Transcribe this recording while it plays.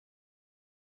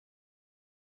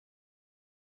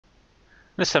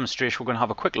In this demonstration, we're going to have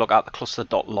a quick look at the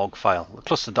Cluster.log file. The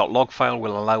Cluster.log file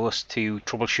will allow us to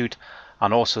troubleshoot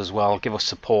and also as well give us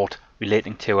support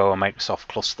relating to our Microsoft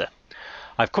cluster.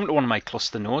 I've come to one of my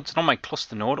cluster nodes, and on my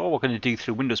cluster node, all we're going to do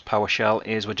through Windows PowerShell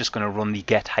is we're just going to run the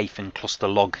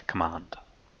get-cluster.log command.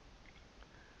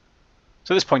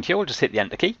 So at this point here, we'll just hit the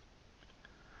Enter key.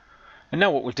 And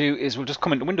now what we'll do is we'll just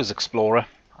come into Windows Explorer,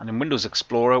 and in Windows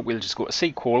Explorer, we'll just go to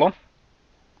C:,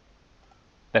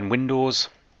 then Windows.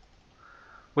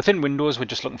 Within Windows, we're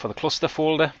just looking for the cluster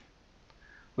folder.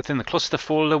 Within the cluster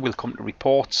folder, we'll come to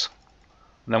reports.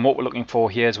 And then what we're looking for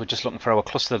here is we're just looking for our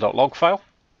cluster.log file.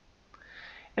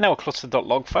 In our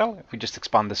cluster.log file, if we just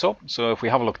expand this up, so if we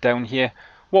have a look down here,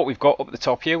 what we've got up at the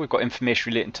top here, we've got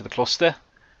information relating to the cluster.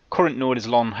 Current node is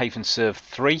lon-serve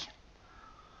 3.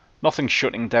 Nothing's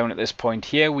shutting down at this point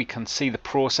here. We can see the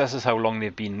processes, how long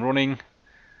they've been running.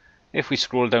 If we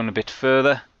scroll down a bit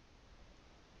further,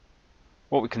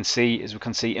 what we can see is we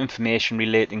can see information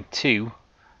relating to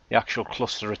the actual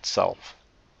cluster itself.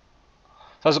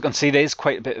 So as you can see, there is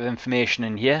quite a bit of information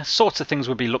in here. Sorts of things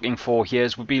we'll be looking for here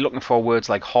is we'll be looking for words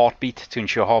like heartbeat to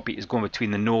ensure heartbeat is going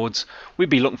between the nodes. We'll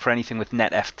be looking for anything with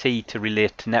netft to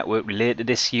relate to network related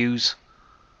issues.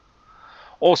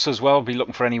 Also as well, we'll be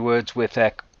looking for any words with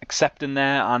accept in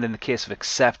there, and in the case of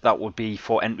accept, that would be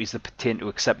for entries that pertain to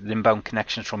accepted inbound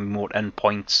connections from remote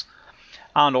endpoints.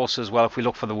 And also as well, if we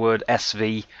look for the word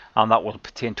SV, and that will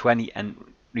pertain to any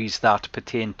entries that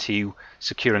pertain to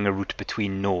securing a route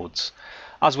between nodes.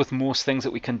 As with most things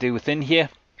that we can do within here,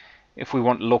 if we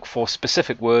want to look for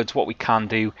specific words, what we can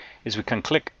do is we can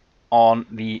click on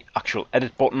the actual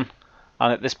edit button,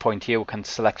 and at this point here we can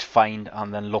select find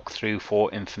and then look through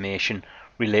for information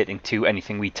relating to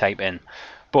anything we type in.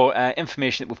 But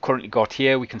information that we've currently got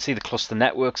here, we can see the cluster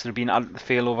networks that have been added to the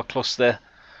failover cluster.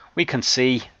 We can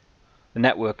see the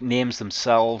network names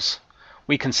themselves.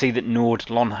 We can see that node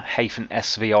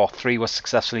lon-svr3 was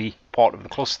successfully part of the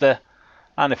cluster.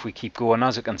 And if we keep going,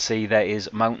 as you can see, there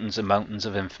is mountains and mountains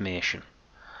of information.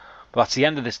 But that's the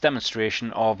end of this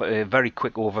demonstration of a very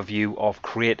quick overview of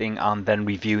creating and then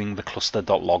reviewing the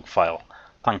cluster.log file.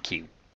 Thank you.